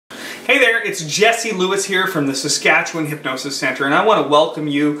Hey there, it's Jesse Lewis here from the Saskatchewan Hypnosis Center, and I want to welcome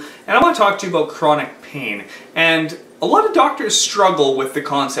you, and I want to talk to you about chronic pain. And a lot of doctors struggle with the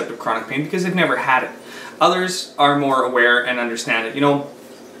concept of chronic pain because they've never had it. Others are more aware and understand it. You know,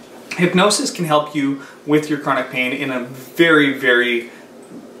 hypnosis can help you with your chronic pain in a very, very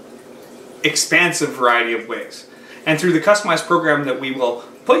expansive variety of ways. And through the customized program that we will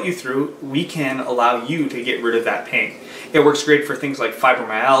put you through, we can allow you to get rid of that pain. It works great for things like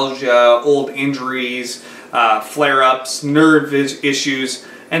fibromyalgia, old injuries, flare-ups, nerve issues,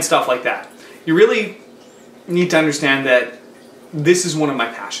 and stuff like that. You really need to understand that this is one of my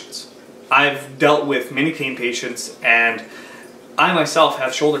passions. I've dealt with many pain patients, and I myself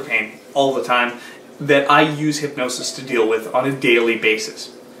have shoulder pain all the time that I use hypnosis to deal with on a daily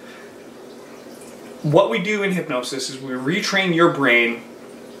basis. What we do in hypnosis is we retrain your brain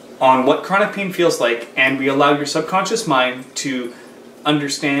on what chronic pain feels like, and we allow your subconscious mind to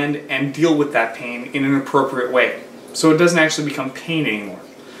understand and deal with that pain in an appropriate way, so it doesn't actually become pain anymore.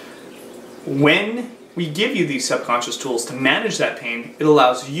 When we give you these subconscious tools to manage that pain, it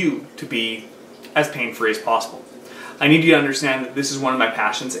allows you to be as pain-free as possible. I need you to understand that this is one of my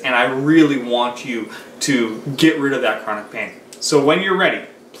passions, and I really want you to get rid of that chronic pain. So when you're ready,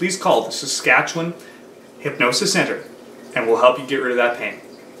 please call the Saskatchewan Hypnosis Center, and we'll help you get rid of that pain.